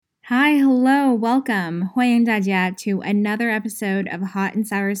Hi, hello, welcome. 欢迎大家 to another episode of Hot and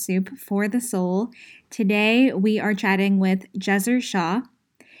Sour Soup for the Soul. Today, we are chatting with Jezzer Shah,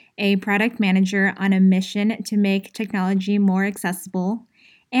 a product manager on a mission to make technology more accessible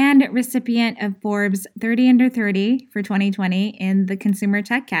and recipient of Forbes 30 Under 30 for 2020 in the consumer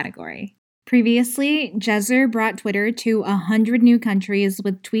tech category. Previously, Jezzer brought Twitter to 100 new countries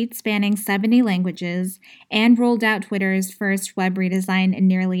with tweets spanning 70 languages and rolled out Twitter's first web redesign in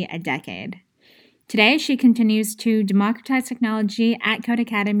nearly a decade. Today, she continues to democratize technology at Code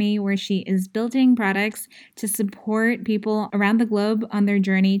Academy, where she is building products to support people around the globe on their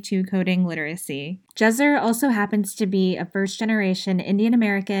journey to coding literacy. Jezzer also happens to be a first-generation Indian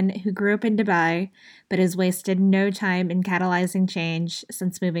American who grew up in Dubai, but has wasted no time in catalyzing change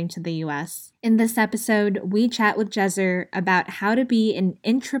since moving to the US. In this episode, we chat with Jezzer about how to be an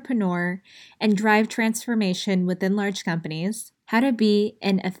entrepreneur and drive transformation within large companies, how to be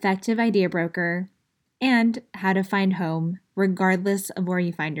an effective idea broker, and how to find home regardless of where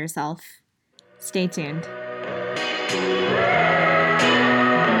you find yourself. Stay tuned.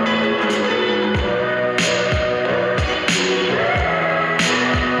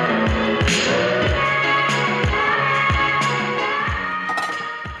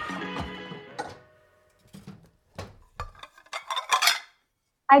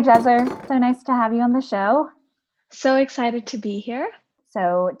 Hi, Jezzer. So nice to have you on the show. So excited to be here.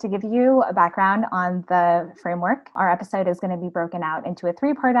 So to give you a background on the framework, our episode is going to be broken out into a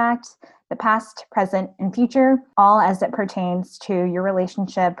three-part act: the past, present, and future, all as it pertains to your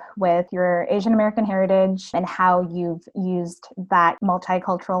relationship with your Asian American heritage and how you've used that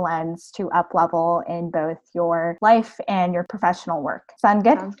multicultural lens to up-level in both your life and your professional work. Sound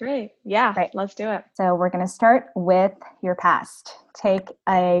good? Sounds great. Yeah, Great. Let's do it. So we're going to start with your past. Take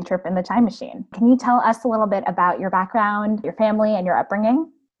a trip in the time machine. Can you tell us a little bit about your background, your family, and your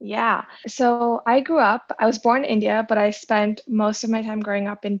upbringing? Yeah. So I was born in India, but I spent most of my time growing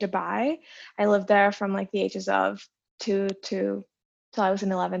up in Dubai. I lived there from like the ages of 2 to till I was in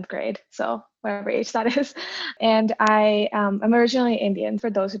 11th grade. So whatever age that is. And I'm originally Indian. For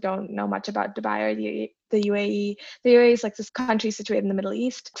those who don't know much about Dubai or the UAE, the UAE is like this country situated in the Middle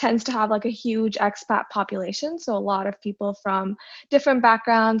East, tends to have like a huge expat population. So a lot of people from different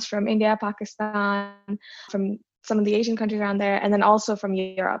backgrounds, from India, Pakistan, from some of the Asian countries around there, and then also from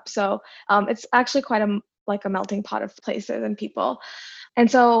Europe. So it's actually quite a melting pot of places and people. And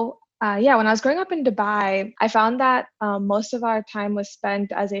so when I was growing up in Dubai, I found that most of our time was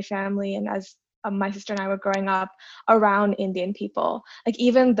spent as a family and as my sister and I were growing up around Indian people. Like,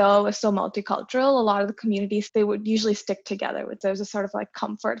 even though it was so multicultural, a lot of the communities, they would usually stick together. There's a sort of like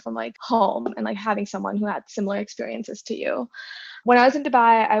comfort from like home and like having someone who had similar experiences to you. When I was in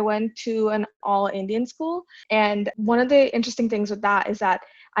Dubai, I went to an all Indian school. And one of the interesting things with that is that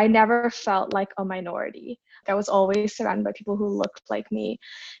I never felt like a minority. I was always surrounded by people who looked like me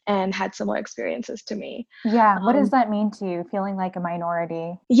and had similar experiences to me. Yeah, what does that mean to you, feeling like a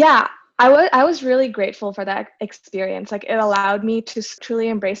minority? Yeah, I was really grateful for that experience. Like, it allowed me to truly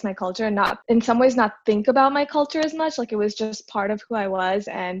embrace my culture and not, in some ways, not think about my culture as much. Like, it was just part of who I was,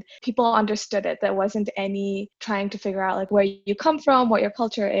 and people understood it. There wasn't any trying to figure out like where you come from, what your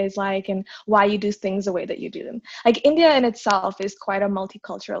culture is like, and why you do things the way that you do them. Like, India in itself is quite a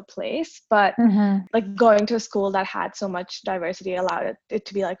multicultural place, but like going to a school that had so much diversity allowed it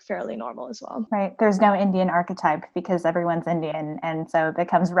to be like fairly normal as well. Right. There's no Indian archetype because everyone's Indian. And so it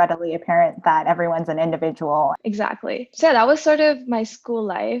becomes readily apparent that everyone's an individual. Exactly. So yeah, that was sort of my school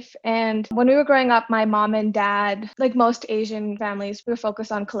life. And when we were growing up, my mom and dad, like most Asian families, we were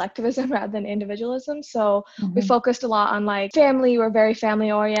focused on collectivism rather than individualism. So we focused a lot on like family. We're very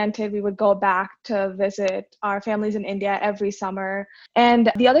family oriented. We would go back to visit our families in India every summer.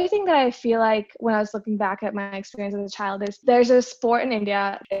 And the other thing that I feel like when I was looking back at my experience as a child is there's a sport in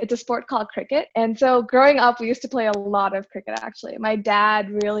India. It's a sport called cricket. And so growing up, we used to play a lot of cricket, actually. My dad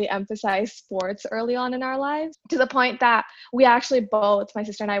really emphasized sports early on in our lives, to the point that we actually both, my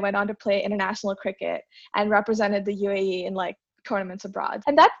sister and I, went on to play international cricket and represented the UAE in like tournaments abroad.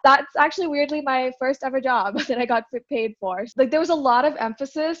 And that's actually weirdly my first ever job that I got paid for. Like, there was a lot of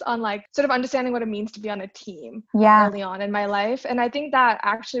emphasis on like sort of understanding what it means to be on a team early on in my life. And I think that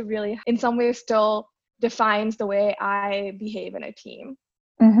actually really in some ways still defines the way I behave in a team.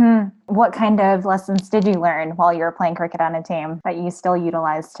 What kind of lessons did you learn while you were playing cricket on a team that you still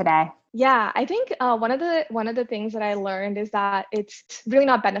utilize today? Yeah, I think one of the things that I learned is that it's really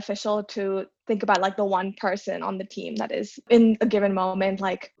not beneficial to think about like the one person on the team that is in a given moment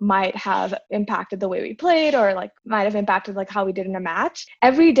like might have impacted the way we played or like might have impacted like how we did in a match.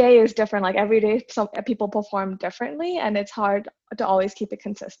 Every day is different. Like every day some people perform differently and it's hard to always keep it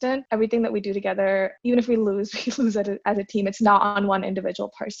consistent. Everything that we do together, even if we lose, we lose as a team. It's not on one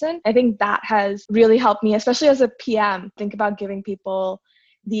individual person. I think that has really helped me, especially as a PM, think about giving people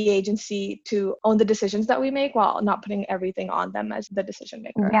the agency to own the decisions that we make while not putting everything on them as the decision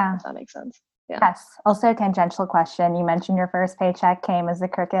maker, Yeah. if that makes sense. Yeah. Yes. Also, a tangential question. You mentioned your first paycheck came as a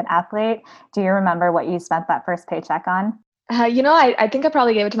cricket athlete. Do you remember what you spent that first paycheck on? I think I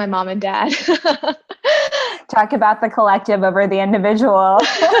probably gave it to my mom and dad. Talk about the collective over the individual.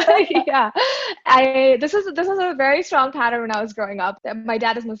 Yeah, this is a very strong pattern when I was growing up. My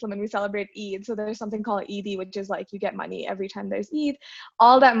dad is Muslim and we celebrate Eid, so there's something called Eid, which is like you get money every time there's Eid.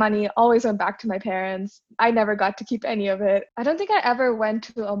 All that money always went back to my parents. I never got to keep any of it. I don't think I ever went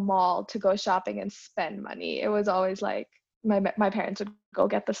to a mall to go shopping and spend money. It was always like my parents would go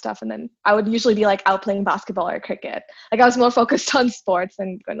get the stuff and then I would usually be like out playing basketball or cricket. Like I was more focused on sports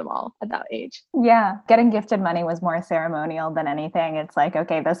than going to the mall at that age. Yeah. Getting gifted money was more ceremonial than anything. It's like,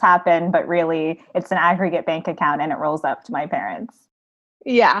 okay, this happened, but really it's an aggregate bank account and it rolls up to my parents.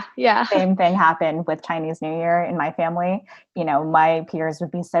 Yeah, yeah. Same thing happened with Chinese New Year in my family. You know, my peers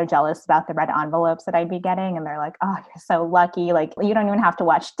would be so jealous about the red envelopes that I'd be getting. And they're like, oh, you're so lucky. Like, you don't even have to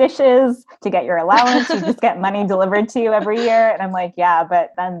wash dishes to get your allowance. You just get money delivered to you every year. And I'm like, yeah,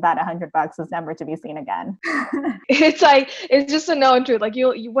 but then that $100 is never to be seen again. It's like, it's just a known truth. Like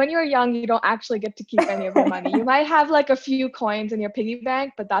you when you're young, you don't actually get to keep any of your money. You might have like a few coins in your piggy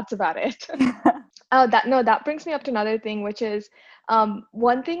bank, but that's about it. That brings me up to another thing, which is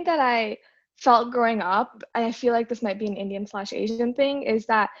one thing that I felt growing up, and I feel like this might be an Indian/Asian thing, is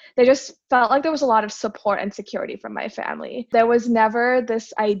that they just felt like there was a lot of support and security from my family. There was never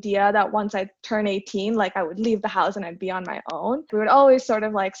this idea that once I turn 18, like I would leave the house and I'd be on my own. We would always sort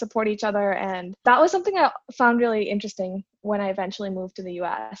of like support each other. And that was something I found really interesting when I eventually moved to the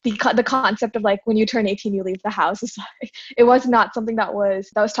US. The concept of like when you turn 18, you leave the house is like, it was not something that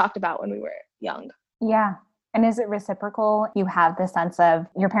was talked about when we were young. Yeah. And is it reciprocal? You have the sense of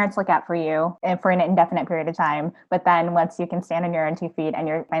your parents look out for you and for an indefinite period of time, but then once you can stand on your own 2 feet and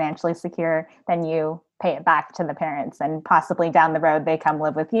you're financially secure, then you pay it back to the parents and possibly down the road they come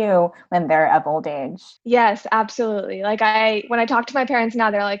live with you when they're of old age. Yes, absolutely. Like when I talk to my parents now,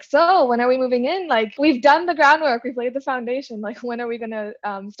 they're like, so when are we moving in? Like we've done the groundwork, we've laid the foundation. Like when are we going to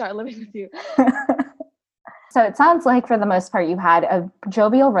start living with you? So it sounds like for the most part, you had a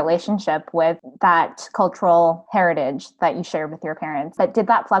jovial relationship with that cultural heritage that you shared with your parents. But did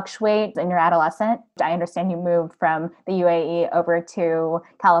that fluctuate in your adolescent? I understand you moved from the UAE over to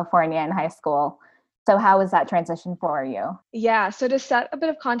California in high school. So how was that transition for you? Yeah, so to set a bit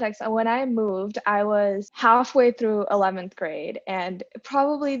of context, when I moved, I was halfway through 11th grade and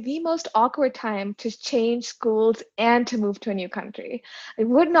probably the most awkward time to change schools and to move to a new country. I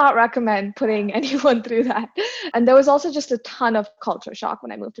would not recommend putting anyone through that. And there was also just a ton of culture shock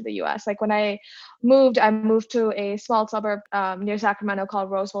when I moved to the US. Like when I moved to a small suburb near Sacramento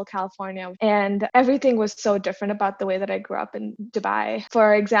called Roseville, California. And everything was so different about the way that I grew up in Dubai.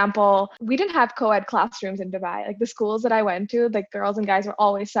 For example, we didn't have co-ed classrooms in Dubai. Like the schools that I went to, like girls and guys were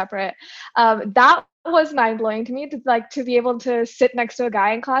always separate. That was mind blowing to me to be able to sit next to a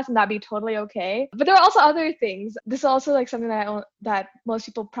guy in class and that be totally okay. But there were also other things. This is also like something that most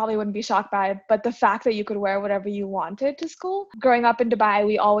people probably wouldn't be shocked by, but the fact that you could wear whatever you wanted to school. Growing up in Dubai,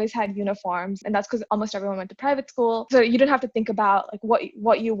 we always had uniforms, and that's because almost everyone went to private school. So you didn't have to think about like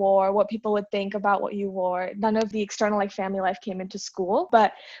what you wore, what people would think about what you wore. None of the external like family life came into school.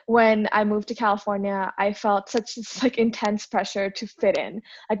 But when I moved to California, I felt such like intense pressure to fit in.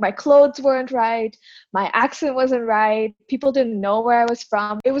 Like my clothes weren't right. My accent wasn't right. People didn't know where I was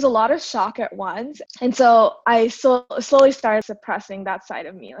from. It was a lot of shock at once. And so I slowly started suppressing that side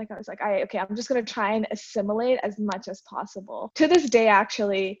of me. Like I was like, okay, I'm just going to try and assimilate as much as possible. To this day,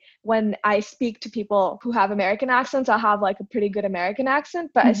 actually, when I speak to people who have American accents, I'll have like a pretty good American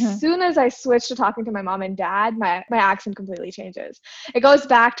accent. But as soon as I switch to talking to my mom and dad, my accent completely changes. It goes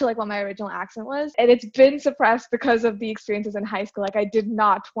back to like what my original accent was. And it's been suppressed because of the experiences in high school. Like I did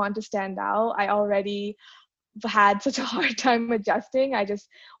not want to stand out. I already had such a hard time adjusting. I just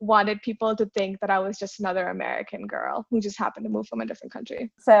wanted people to think that I was just another American girl who just happened to move from a different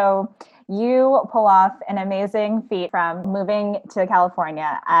country. So you pull off an amazing feat from moving to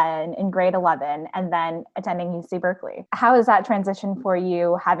California and in grade 11 and then attending UC Berkeley. How is that transition for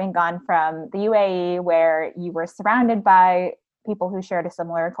you, having gone from the UAE where you were surrounded by people who shared a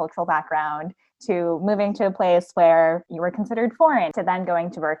similar cultural background to moving to a place where you were considered foreign to then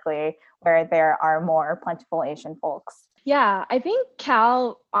going to Berkeley where there are more plentiful Asian folks? Yeah, I think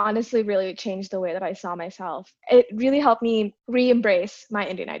Cal honestly really changed the way that I saw myself. It really helped me re-embrace my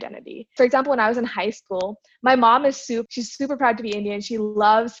Indian identity. For example, when I was in high school, my mom is she's super proud to be Indian. She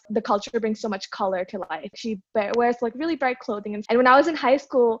loves the culture, brings so much color to life. She wears like really bright clothing. And when I was in high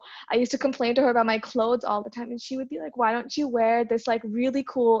school, I used to complain to her about my clothes all the time. And she would be like, why don't you wear this like really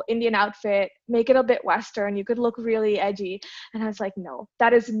cool Indian outfit, make it a bit Western, you could look really edgy. And I was like, no,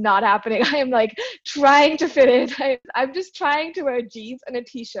 that is not happening. I am like trying to fit in. I'm just trying to wear jeans and a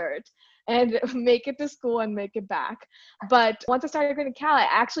t-shirt and make it to school and make it back. But once I started going to Cal,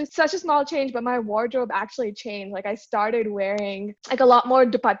 such a small change, but my wardrobe actually changed. Like I started wearing like a lot more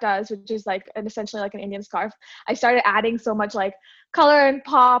dupattas, which is like essentially like an Indian scarf. I started adding so much like color and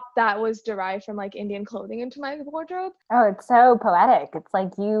pop that was derived from like Indian clothing into my wardrobe. Oh, it's so poetic. It's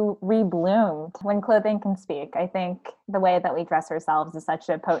like you rebloomed when clothing can speak. I think the way that we dress ourselves is such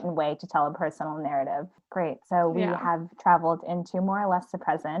a potent way to tell a personal narrative. Great. So we have traveled into more or less the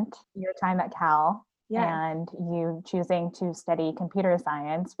present, your time at Cal, and you choosing to study computer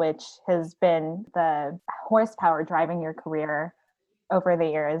science, which has been the horsepower driving your career over the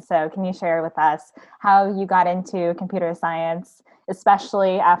years. So can you share with us how you got into computer science,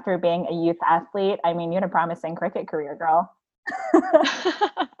 especially after being a youth athlete? I mean, you had a promising cricket career, girl.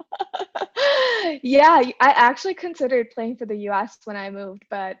 Yeah, I actually considered playing for the US when I moved,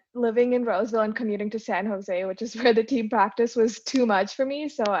 but living in Roseville and commuting to San Jose, which is where the team practice, was too much for me.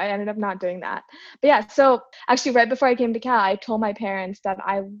 So I ended up not doing that. But yeah, so actually right before I came to Cal, I told my parents that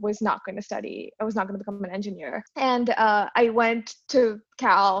I was not going to study. I was not going to become an engineer. And I went to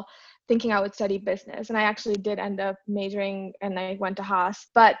Cal thinking I would study business. And I actually did end up majoring and I went to Haas.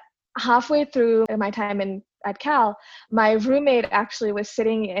 But halfway through my time at Cal, my roommate actually was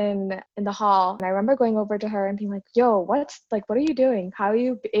sitting in the hall. And I remember going over to her and being like, yo, what are you doing? How are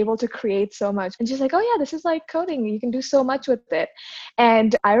you able to create so much? And she's like, oh yeah, this is like coding. You can do so much with it.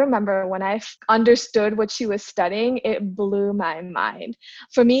 And I remember when I understood what she was studying, it blew my mind.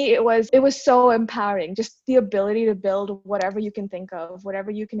 For me, it was so empowering, just the ability to build whatever you can think of, whatever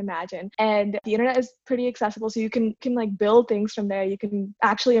you can imagine. And the internet is pretty accessible. So you can like build things from there. You can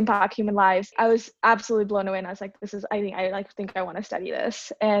actually impact human lives. I was absolutely blown away. And I was like, I think I want to study this.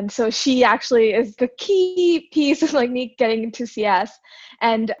 And so she actually is the key piece of like me getting into CS.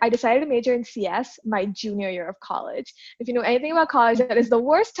 And I decided to major in CS my junior year of college. If you know anything about college, that is the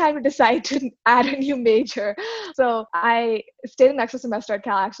worst time to decide to add a new major. So I stayed an extra semester at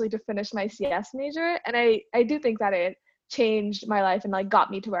Cal actually to finish my CS major. And I do think that it changed my life and like got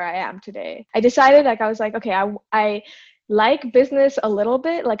me to where I am today. I decided I was like, okay, I like business a little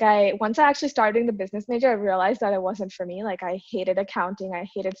bit. Like once I actually started doing the business major, I realized that it wasn't for me. Like I hated accounting, I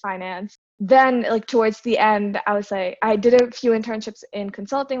hated finance. Then like towards the end, I was like, I did a few internships in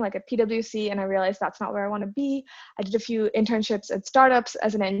consulting, like at PwC, and I realized that's not where I want to be. I did a few internships at startups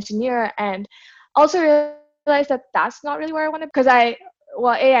as an engineer, and also realized that that's not really where I want to, because I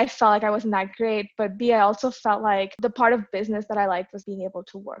felt like I wasn't that great, but B, I also felt like the part of business that I liked was being able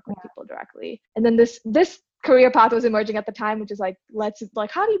to work with people directly. And then this career path was emerging at the time, which is like,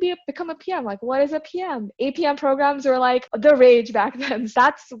 how do you become a PM? Like, what is a PM? APM programs were like the rage back then. So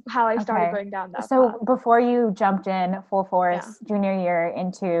that's how I started going down that path. Before you jumped in full force junior year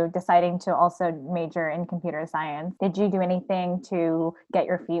into deciding to also major in computer science, did you do anything to get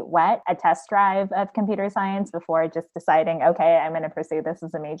your feet wet, a test drive of computer science before just deciding, okay, I'm going to pursue this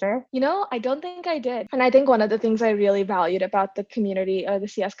as a major? I don't think I did. And I think one of the things I really valued about the community, or the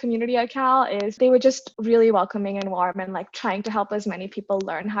CS community at Cal, is they were just really welcoming and warm and like trying to help as many people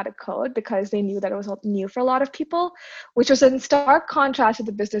learn how to code, because they knew that it was new for a lot of people, which was in stark contrast to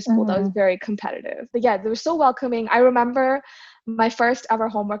the business school that was very competitive. But yeah, they were so welcoming. I remember my first ever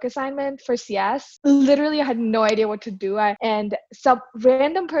homework assignment for CS, literally I had no idea what to do. And some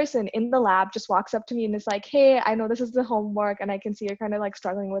random person in the lab just walks up to me and is like, hey, I know this is the homework and I can see you're kind of like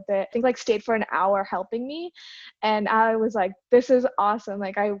struggling with it. I think like stayed for an hour helping me. And I was like, this is awesome.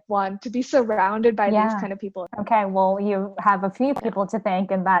 Like I want to be surrounded by these kind of people. Okay, well, you have a few people to thank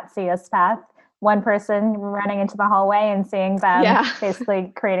in that CS path. One person running into the hallway and seeing them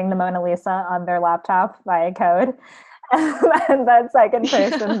basically creating the Mona Lisa on their laptop via code. And that second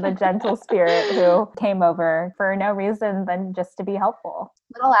person, the gentle spirit who came over for no reason than just to be helpful.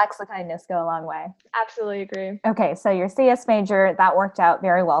 Little acts of kindness go a long way. Absolutely agree. Okay, so your CS major, that worked out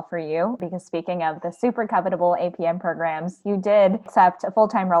very well for you because speaking of the super covetable APM programs, you did accept a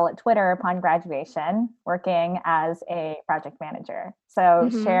full-time role at Twitter upon graduation, working as a project manager. So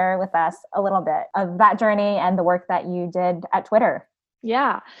share with us a little bit of that journey and the work that you did at Twitter.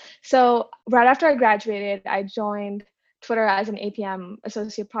 Yeah. So right after I graduated, I joined Twitter as an APM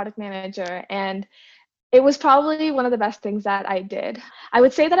associate product manager, and it was probably one of the best things that I did. I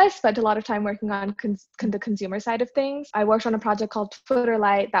would say that I spent a lot of time working on the consumer side of things. I worked on a project called Twitter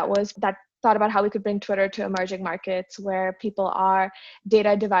Lite that thought about how we could bring Twitter to emerging markets where people are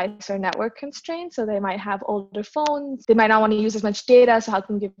data, device, or network constrained. So they might have older phones. They might not want to use as much data. So how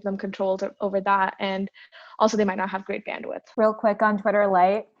can we give them control over that? And also they might not have great bandwidth. Real quick on Twitter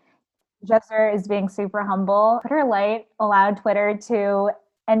Lite, Jesser is being super humble. Twitter Lite allowed Twitter to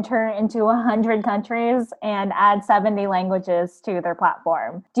enter into 100 countries and add 70 languages to their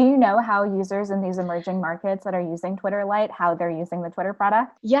platform. Do you know how users in these emerging markets that are using Twitter Lite, how they're using the Twitter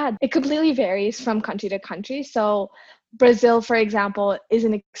product? Yeah, it completely varies from country to country. So Brazil, for example, is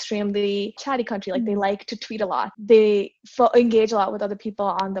an extremely chatty country. Like they like to tweet a lot. They engage a lot with other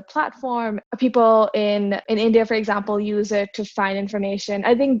people on the platform. People in India, for example, use it to find information.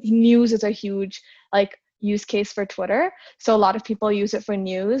 I think news is a huge use case for Twitter. So a lot of people use it for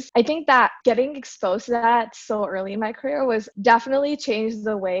news. I think that getting exposed to that so early in my career was definitely changed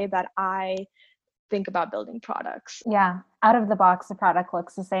the way that I think about building products. Yeah. Out of the box, the product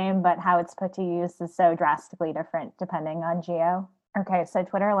looks the same, but how it's put to use is so drastically different depending on geo. Okay, so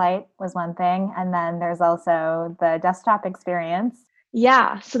Twitter Lite was one thing. And then there's also the desktop experience.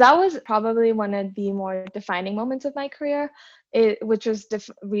 Yeah, so that was probably one of the more defining moments of my career, which was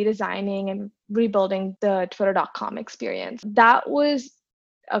redesigning and rebuilding the Twitter.com experience. That was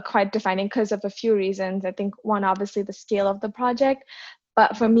quite defining because of a few reasons. I think one, obviously the scale of the project,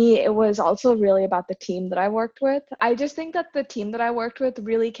 but for me, it was also really about the team that I worked with. I just think that the team that I worked with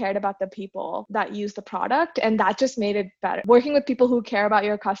really cared about the people that use the product, and that just made it better. Working with people who care about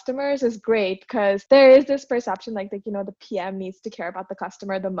your customers is great because there is this perception the PM needs to care about the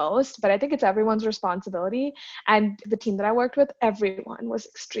customer the most, but I think it's everyone's responsibility. And the team that I worked with, everyone was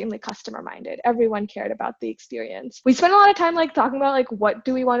extremely customer minded. Everyone cared about the experience. We spent a lot of time talking about what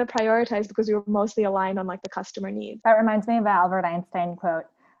do we want to prioritize because we were mostly aligned on the customer needs. That reminds me of Albert Einstein quote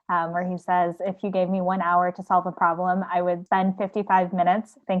where he says, if you gave me 1 hour to solve a problem, I would spend 55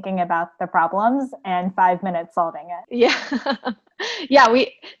 minutes thinking about the problems and 5 minutes solving it. Yeah. Yeah,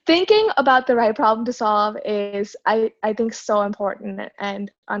 thinking about the right problem to solve is, I think, so important and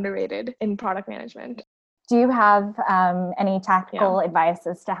underrated in product management. Do you have any tactical advice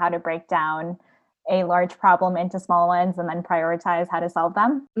as to how to break down a large problem into small ones and then prioritize how to solve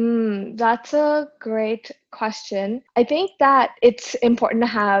them? That's a great question. I think that it's important to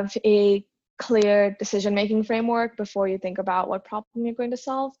have a clear decision-making framework before you think about what problem you're going to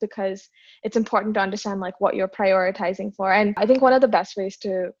solve, because it's important to understand what you're prioritizing for. And I think one of the best ways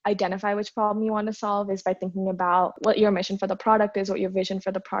to identify which problem you want to solve is by thinking about what your mission for the product is, what your vision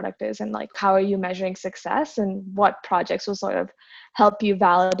for the product is, and how are you measuring success, and what projects will sort of help you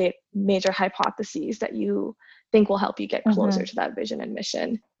validate major hypotheses that you think will help you get closer to that vision and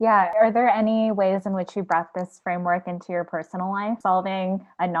mission. Yeah. Are there any ways in which you brought this framework into your personal life, solving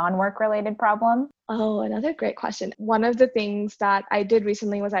a non-work related problem? Oh, another great question. One of the things that I did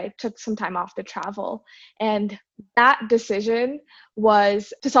recently was I took some time off to travel. And that decision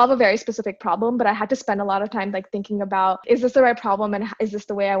was to solve a very specific problem, but I had to spend a lot of time thinking about, is this the right problem and is this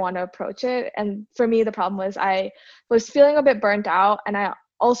the way I want to approach it? And for me, the problem was I was feeling a bit burnt out, and I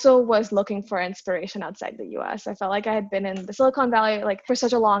also was looking for inspiration outside the US. I felt like I had been in the Silicon Valley for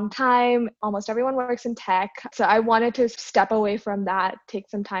such a long time. Almost everyone works in tech. So I wanted to step away from that, take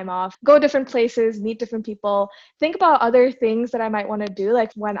some time off, go different places, meet different people, think about other things that I might want to do.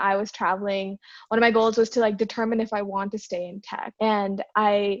 When I was traveling, one of my goals was to determine if I want to stay in tech. And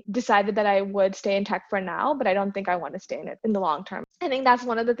I decided that I would stay in tech for now, but I don't think I want to stay in it in the long term. I think that's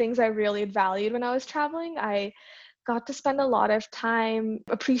one of the things I really valued when I was traveling. I got to spend a lot of time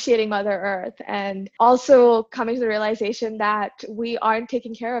appreciating Mother Earth and also coming to the realization that we aren't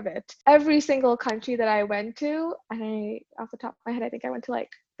taking care of it. Every single country that I went to, off the top of my head, I think I went to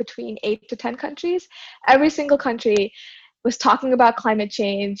between 8 to 10 countries. Every single country was talking about climate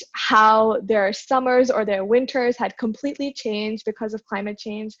change, how their summers or their winters had completely changed because of climate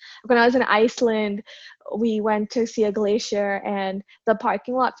change. When I was in Iceland, we went to see a glacier, and the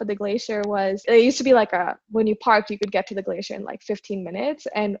parking lot for the glacier it used to be like when you parked, you could get to the glacier in like 15 minutes.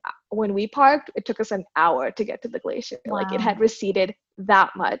 And when we parked, it took us an hour to get to the glacier. Wow. Like it had receded that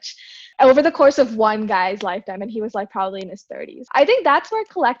much over the course of one guy's lifetime, and he was like probably in his 30s. I think that's where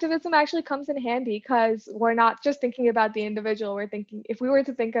collectivism actually comes in handy, because we're not just thinking about the individual. We're thinking, if we were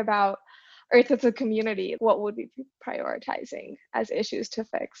to think about Earth as a community, what would we be prioritizing as issues to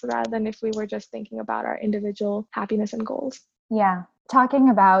fix, rather than if we were just thinking about our individual happiness and goals. Yeah. Talking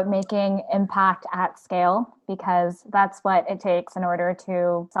about making impact at scale, because that's what it takes in order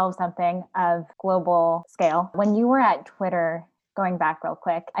to solve something of global scale. When you were at Twitter, going back real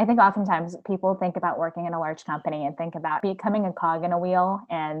quick, I think oftentimes people think about working in a large company and think about becoming a cog in a wheel,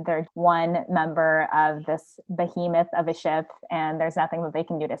 and they're one member of this behemoth of a ship, and there's nothing that they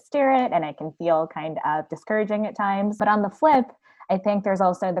can do to steer it, and it can feel kind of discouraging at times. But on the flip, I think there's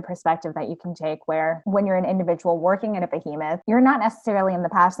also the perspective that you can take where when you're an individual working in a behemoth, you're not necessarily in the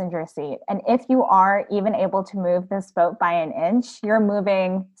passenger seat. And if you are even able to move this boat by an inch, you're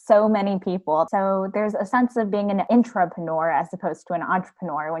moving so many people. So there's a sense of being an intrapreneur as opposed to an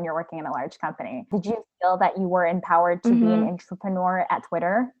entrepreneur when you're working in a large company. Did you feel that you were empowered to be an entrepreneur at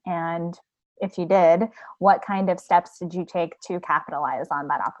Twitter? And if you did, what kind of steps did you take to capitalize on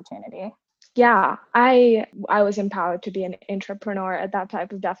that opportunity? Yeah, I was empowered to be an entrepreneur at that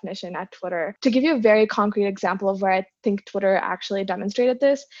type of definition at Twitter. To give you a very concrete example of where I think Twitter actually demonstrated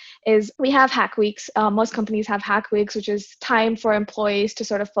this is we have hack weeks. Most companies have hack weeks, which is time for employees to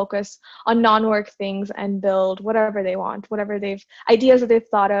sort of focus on non-work things and build whatever they want, ideas that they've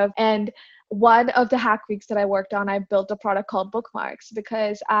thought of. And one of the hack weeks that I worked on, I built a product called Bookmarks,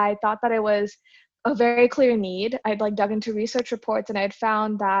 because I thought that it was a very clear need. I'd dug into research reports, and I'd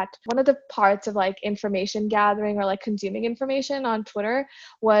found that one of the parts of information gathering or consuming information on Twitter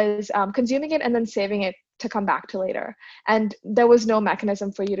was consuming it and then saving it to come back to later. And there was no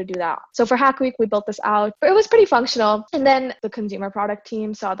mechanism for you to do that. So for Hack Week, we built this out. It was pretty functional. And then the consumer product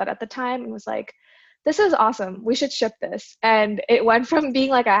team saw that at the time and was like, this is awesome. We should ship this. And it went from being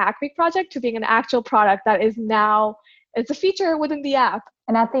like a Hack Week project to being an actual product that is now, it's a feature within the app.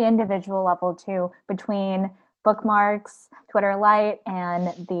 And at the individual level too, between Bookmarks, Twitter Lite, and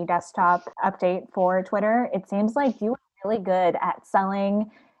the desktop update for Twitter, it seems like you are really good at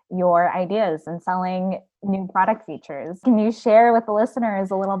selling your ideas and selling new product features. Can you share with the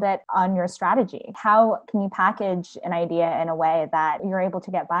listeners a little bit on your strategy? How can you package an idea in a way that you're able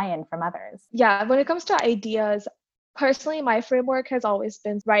to get buy-in from others? Yeah, when it comes to ideas, personally, my framework has always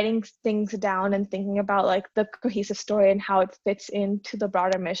been writing things down and thinking about the cohesive story and how it fits into the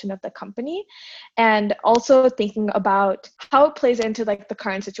broader mission of the company. And also thinking about how it plays into the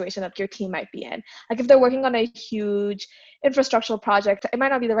current situation that your team might be in. If they're working on a huge infrastructural project, it might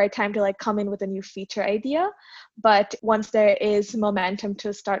not be the right time to come in with a new feature idea. But once there is momentum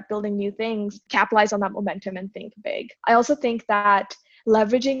to start building new things, capitalize on that momentum and think big. I also think that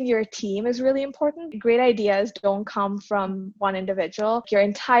leveraging your team is really important. Great ideas don't come from one individual. Your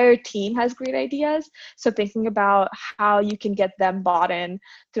entire team has great ideas. So thinking about how you can get them bought in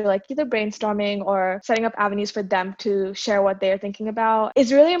through either brainstorming or setting up avenues for them to share what they're thinking about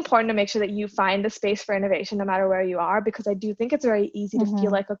is really important to make sure that you find the space for innovation no matter where you are, because I do think it's very easy to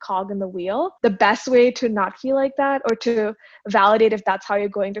feel like a cog in the wheel. The best way to not feel like that, or to validate if that's how you're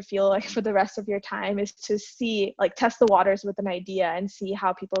going to feel for the rest of your time, is to see, test the waters with an idea and see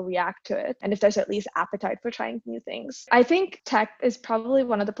how people react to it, and if there's at least appetite for trying new things. I think tech is probably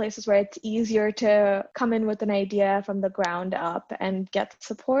one of the places where it's easier to come in with an idea from the ground up and get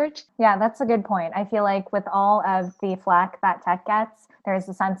support. Yeah, that's a good point. I feel like with all of the flack that tech gets, there's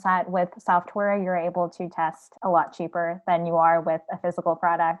a sense that with software, you're able to test a lot cheaper than you are with a physical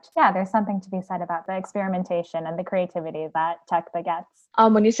product. Yeah, there's something to be said about the experimentation and the creativity that tech begets.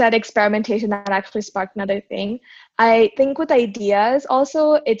 When you said experimentation, that actually sparked another thing. I think with ideas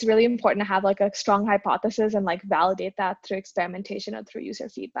also, it's really important to have a strong hypothesis and validate that through experimentation or through user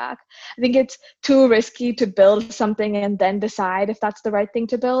feedback. I think it's too risky to build something and then decide if that's the right thing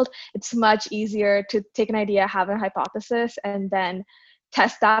to build. It's much easier to take an idea, have a hypothesis, and then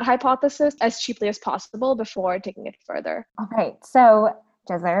test that hypothesis as cheaply as possible before taking it further. All right. So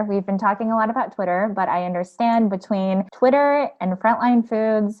Jezzer, we've been talking a lot about Twitter, but I understand between Twitter and Frontline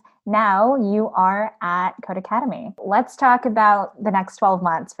Foods, now you are at Codecademy. Let's talk about the next 12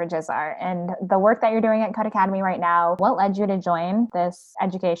 months for Jizar and the work that you're doing at Codecademy right now. What led you to join this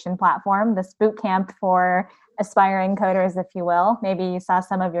education platform, this boot camp for aspiring coders, if you will? Maybe you saw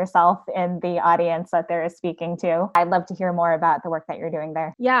some of yourself in the audience that they're speaking to. I'd love to hear more about the work that you're doing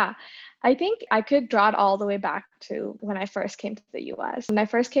there. Yeah, I think I could draw it all the way back to when I first came to the US. When I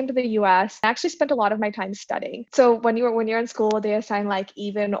first came to the US, I actually spent a lot of my time studying. So when you're in school, they assign like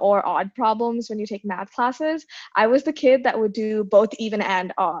even or odd problems when you take math classes. I was the kid that would do both even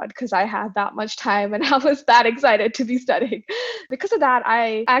and odd because I had that much time and I was that excited to be studying. Because of that,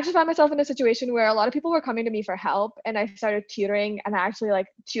 I actually found myself in a situation where a lot of people were coming to me for help, and I started tutoring, and I actually like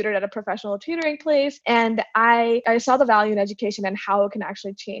tutored at a professional tutoring place, and I saw the value in education and how it can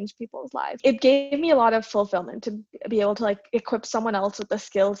actually change people's lives. It gave me a lot of fulfillment to be able to like equip someone else with the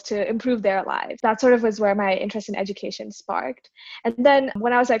skills to improve their lives. That sort of was where my interest in education sparked. And then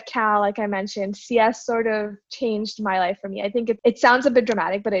when I was at Cal, like I mentioned, CS sort of changed my life for me. I think it sounds a bit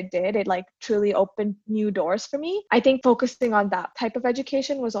dramatic, but it did. It like truly opened new doors for me. I think focusing on that type of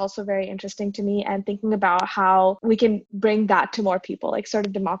education was also very interesting to me, and thinking about how we can bring that to more people, like sort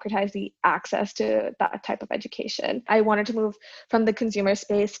of democratize the access to that type of education. I wanted to move from the consumer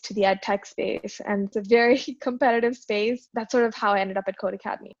space to the ed tech space, and it's a very competitive space. That's sort of how I ended up at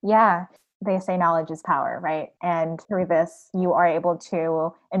Codecademy. Yeah, they say knowledge is power, right? And through this, you are able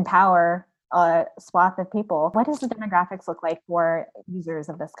to empower a swath of people. What does the demographics look like for users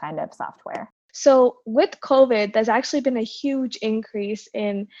of this kind of software? So with COVID, there's actually been a huge increase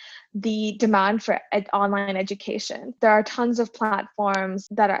in the demand for online education. There are tons of platforms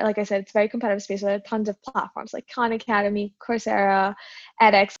that are, like I said, it's a very competitive space. So there are tons of platforms like Khan Academy, Coursera,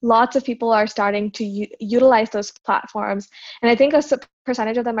 edX. Lots of people are starting to utilize those platforms. And I think a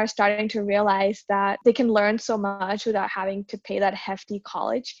percentage of them are starting to realize that they can learn so much without having to pay that hefty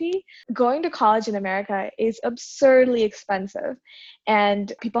college fee. Going to college in America is absurdly expensive,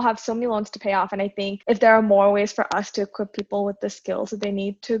 and people have so many loans to pay off. And I think if there are more ways for us to equip people with the skills that they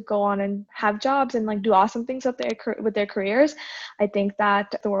need to go on and have jobs and like do awesome things with their careers, I think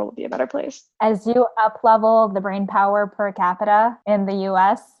that the world will be a better place. As you up level the brain power per capita in the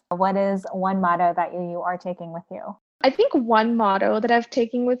US, what is one motto that you are taking with you? I think one motto that I've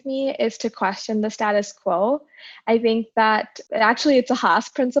taken with me is to question the status quo. I think that actually it's a Haas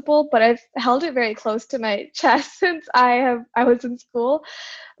principle, but I've held it very close to my chest since I was in school,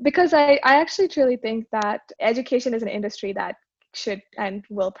 because I actually truly think that education is an industry that should and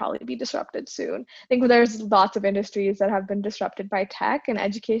will probably be disrupted soon. I think there's lots of industries that have been disrupted by tech, and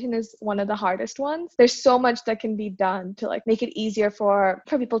education is one of the hardest ones. There's so much that can be done to like make it easier for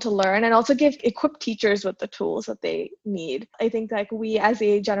people to learn, and also equip teachers with the tools that they need. I think like we as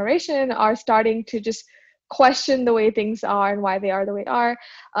a generation are starting to just question the way things are and why they are the way they are.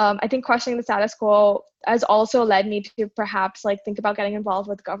 I think questioning the status quo has also led me to perhaps like think about getting involved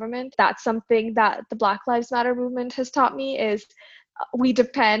with government. That's something that the Black Lives Matter movement has taught me, is we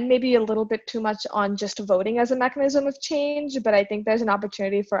depend maybe a little bit too much on just voting as a mechanism of change, but I think there's an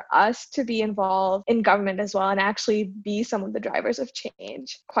opportunity for us to be involved in government as well and actually be some of the drivers of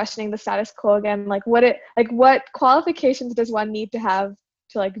change. Questioning the status quo again, what qualifications does one need to have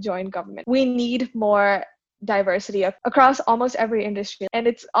to like join government? We need more diversity across almost every industry, and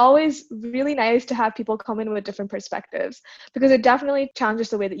it's always really nice to have people come in with different perspectives, because it definitely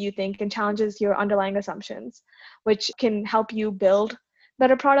challenges the way that you think and challenges your underlying assumptions, which can help you build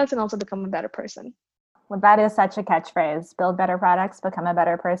better products and also become a better person. Well, that is such a catchphrase. Build better products, become a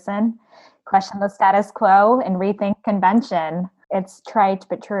better person. Question the status quo and rethink convention. It's trite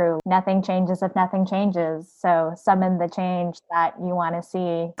but true. Nothing changes if nothing changes. So summon the change that you want to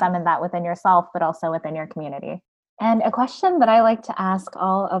see, summon that within yourself, but also within your community. And a question that I like to ask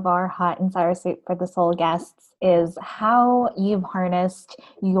all of our Hot and Sour Soup for the Soul guests is how you've harnessed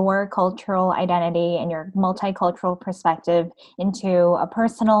your cultural identity and your multicultural perspective into a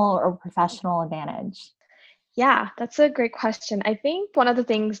personal or professional advantage. Yeah, that's a great question. I think one of the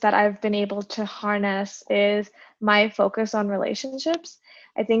things that I've been able to harness is my focus on relationships.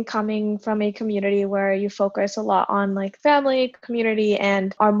 I think coming from a community where you focus a lot on like family, community,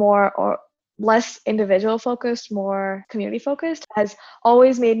 and are more or less individual focused, more community focused, has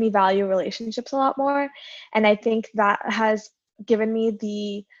always made me value relationships a lot more. And I think that has given me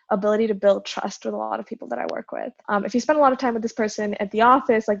the ability to build trust with a lot of people that I work with. If you spend a lot of time with this person at the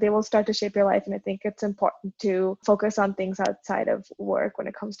office, like they will start to shape your life. And I think it's important to focus on things outside of work when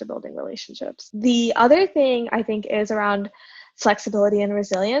it comes to building relationships. The other thing I think is around flexibility and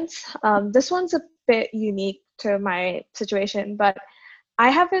resilience. This one's a bit unique to my situation, but I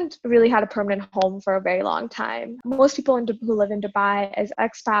haven't really had a permanent home for a very long time. Most people who live in Dubai as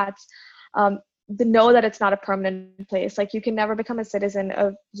expats, they know that it's not a permanent place. Like, you can never become a citizen of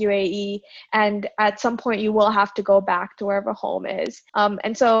UAE, and at some point you will have to go back to wherever home is.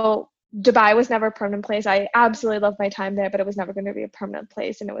 And so Dubai was never a permanent place. I absolutely loved my time there, but it was never going to be a permanent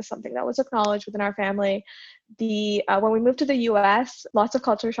place. And it was something that was acknowledged within our family. When we moved to the US, lots of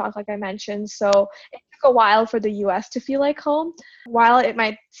culture shock, like I mentioned. So it took a while for the US to feel like home. While it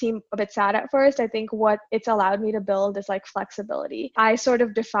might seem a bit sad at first, I think what it's allowed me to build is like flexibility. I sort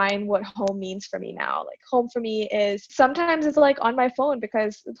of define what home means for me now. Like, home for me is sometimes it's like on my phone,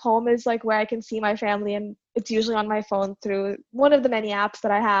 because home is like where I can see my family, and it's usually on my phone through one of the many apps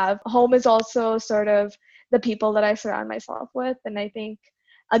that I have. Home is also sort of the people that I surround myself with. And I think,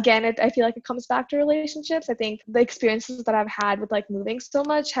 again, I feel like it comes back to relationships. I think the experiences that I've had with like moving so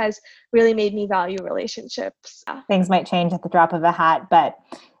much has really made me value relationships. Things might change at the drop of a hat, but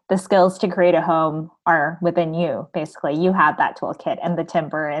the skills to create a home are within you. Basically, you have that toolkit and the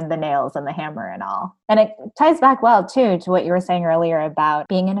timber and the nails and the hammer and all. And it ties back well too to what you were saying earlier about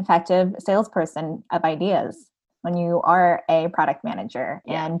being an effective salesperson of ideas when you are a product manager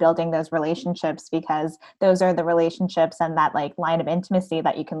and building those relationships, because those are the relationships and that like line of intimacy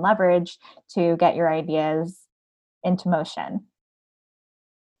that you can leverage to get your ideas into motion.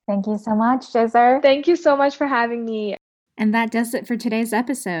 Thank you so much, Jizr. Thank you so much for having me. And that does it for today's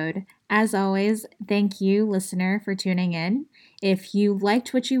episode. As always, thank you, listener, for tuning in. If you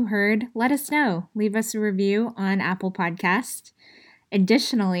liked what you heard, let us know. Leave us a review on Apple Podcast.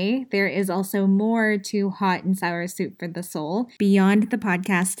 Additionally, there is also more to Hot and Sour Soup for the Soul beyond the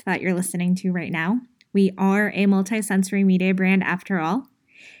podcast that you're listening to right now. We are a multi-sensory media brand after all.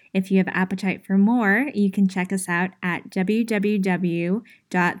 If you have appetite for more, you can check us out at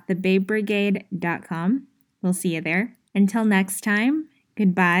www.thebabebrigade.com. We'll see you there. Until next time,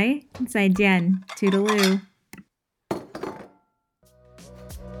 goodbye, 再见, toodaloo.